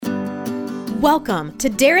Welcome to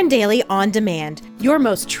Darren Daily On Demand, your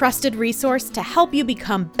most trusted resource to help you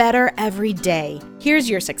become better every day. Here's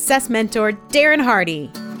your success mentor, Darren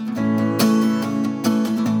Hardy.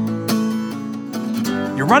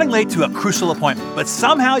 You're running late to a crucial appointment, but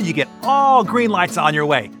somehow you get all green lights on your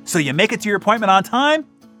way, so you make it to your appointment on time?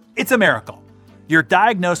 It's a miracle. You're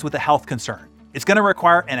diagnosed with a health concern. It's going to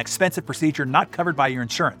require an expensive procedure not covered by your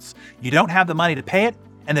insurance. You don't have the money to pay it,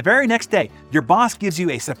 and the very next day, your boss gives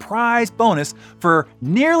you a surprise bonus for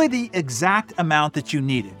nearly the exact amount that you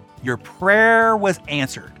needed. Your prayer was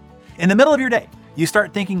answered. In the middle of your day, you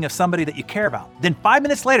start thinking of somebody that you care about. Then 5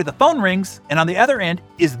 minutes later, the phone rings, and on the other end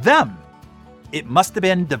is them. It must have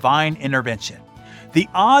been divine intervention. The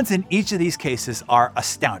odds in each of these cases are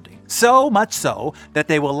astounding, so much so that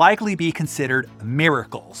they will likely be considered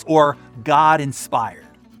miracles or God-inspired.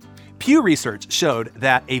 Pew Research showed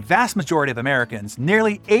that a vast majority of Americans,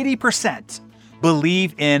 nearly 80%,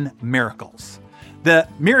 believe in miracles. The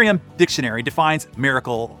Merriam Dictionary defines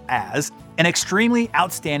miracle as an extremely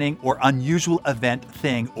outstanding or unusual event,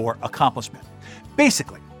 thing, or accomplishment.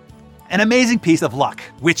 Basically, an amazing piece of luck,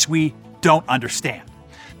 which we don't understand.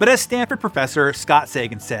 But as Stanford professor Scott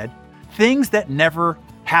Sagan said, things that never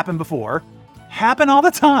happened before happen all the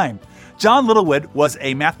time. John Littlewood was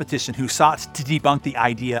a mathematician who sought to debunk the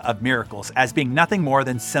idea of miracles as being nothing more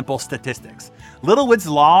than simple statistics. Littlewood's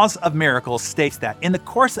laws of miracles states that in the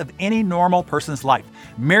course of any normal person's life,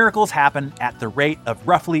 miracles happen at the rate of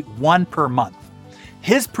roughly 1 per month.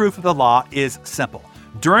 His proof of the law is simple.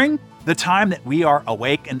 During the time that we are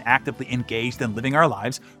awake and actively engaged in living our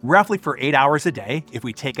lives, roughly for 8 hours a day, if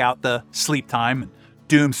we take out the sleep time and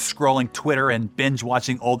doom scrolling Twitter and binge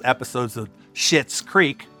watching old episodes of Schitt's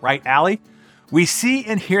Creek, right, Allie? We see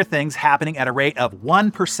and hear things happening at a rate of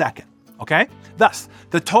 1 per second, okay? Thus,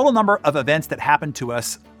 the total number of events that happen to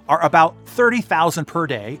us are about 30,000 per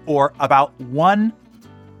day, or about 1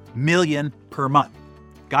 million per month.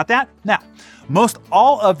 Got that? Now, most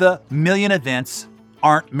all of the million events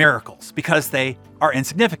aren't miracles because they are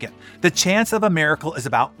insignificant. The chance of a miracle is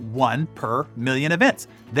about 1 per million events.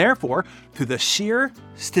 Therefore, through the sheer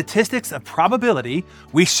statistics of probability,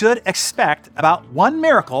 we should expect about 1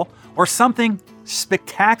 miracle or something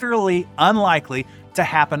spectacularly unlikely to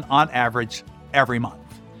happen on average every month.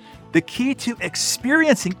 The key to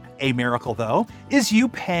experiencing a miracle, though, is you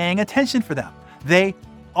paying attention for them. They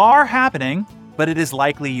are happening, but it is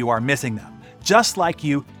likely you are missing them, just like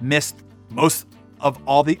you missed most of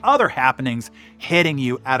all the other happenings hitting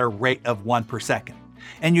you at a rate of 1 per second.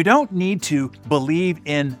 And you don't need to believe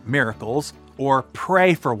in miracles or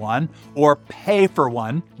pray for one or pay for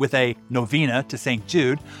one with a novena to St.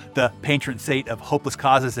 Jude, the patron saint of hopeless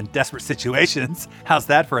causes and desperate situations. How's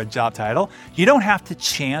that for a job title? You don't have to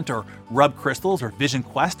chant or rub crystals or vision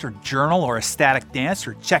quest or journal or ecstatic dance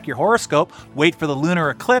or check your horoscope, wait for the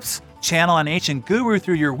lunar eclipse, channel an ancient guru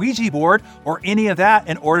through your Ouija board, or any of that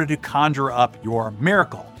in order to conjure up your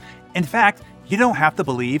miracle. In fact, you don't have to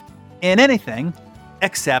believe in anything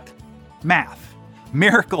except math.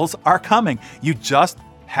 Miracles are coming. You just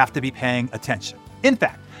have to be paying attention. In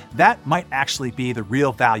fact, that might actually be the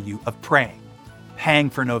real value of praying, paying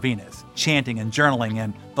for novenas, chanting and journaling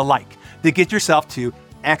and the like, to get yourself to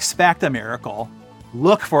expect a miracle,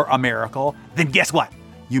 look for a miracle, then guess what?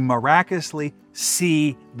 You miraculously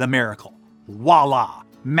see the miracle. Voila,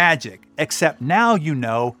 magic, except now you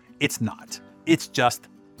know it's not. It's just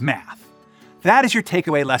math. That is your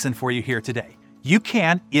takeaway lesson for you here today. You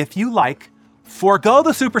can, if you like, forego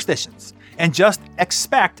the superstitions and just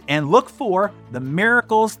expect and look for the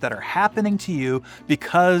miracles that are happening to you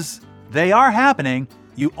because they are happening.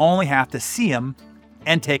 You only have to see them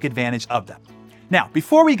and take advantage of them. Now,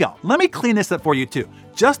 before we go, let me clean this up for you too.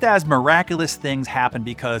 Just as miraculous things happen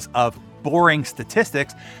because of boring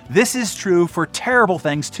statistics, this is true for terrible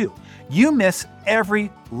things too. You miss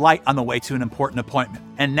every light on the way to an important appointment,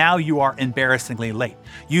 and now you are embarrassingly late.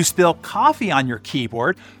 You spill coffee on your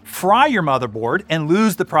keyboard, fry your motherboard, and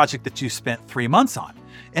lose the project that you spent 3 months on.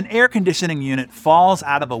 An air conditioning unit falls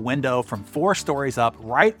out of a window from 4 stories up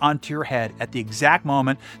right onto your head at the exact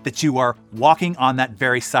moment that you are walking on that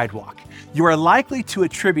very sidewalk. You are likely to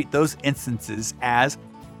attribute those instances as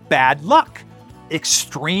bad luck,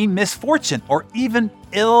 extreme misfortune, or even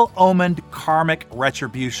ill-omened karmic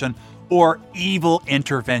retribution or evil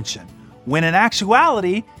intervention, when in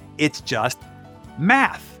actuality, it's just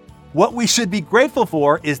math. What we should be grateful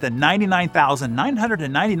for is the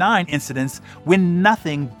 99,999 incidents when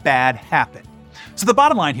nothing bad happened. So the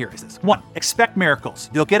bottom line here is this. 1, expect miracles.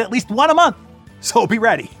 You'll get at least 1 a month, so be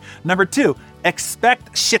ready. Number 2,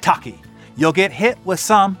 expect shiitake. You'll get hit with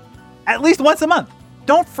some at least once a month.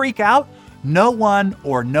 Don't freak out. No one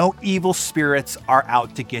or no evil spirits are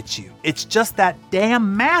out to get you. It's just that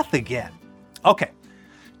damn math again. Okay,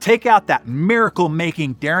 take out that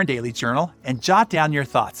miracle-making Darren Daily Journal and jot down your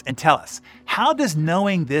thoughts and tell us, how does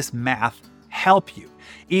knowing this math help you?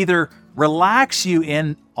 Either relax you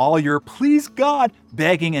in all your please God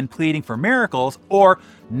begging and pleading for miracles, or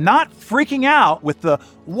not freaking out with the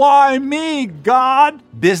why me God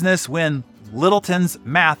business when Littleton's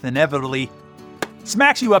math inevitably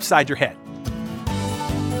smacks you upside your head.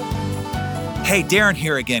 Hey, Darren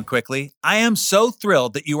here again quickly. I am so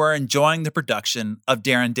thrilled that you are enjoying the production of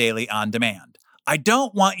Darren Daily On Demand. I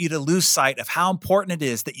don't want you to lose sight of how important it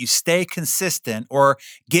is that you stay consistent or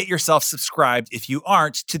get yourself subscribed, if you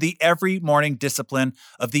aren't, to the every morning discipline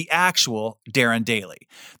of the actual Darren Daily.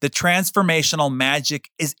 The transformational magic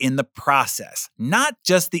is in the process, not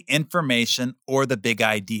just the information or the big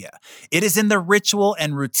idea. It is in the ritual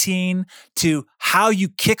and routine to how you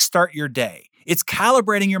kickstart your day. It's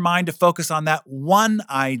calibrating your mind to focus on that one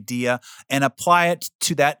idea and apply it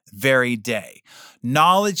to that very day.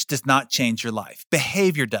 Knowledge does not change your life.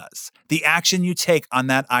 Behavior does. The action you take on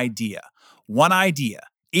that idea, one idea,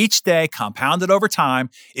 each day compounded over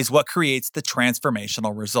time, is what creates the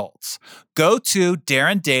transformational results. Go to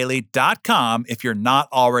darrendaily.com if you're not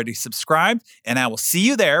already subscribed, and I will see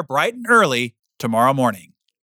you there bright and early tomorrow morning.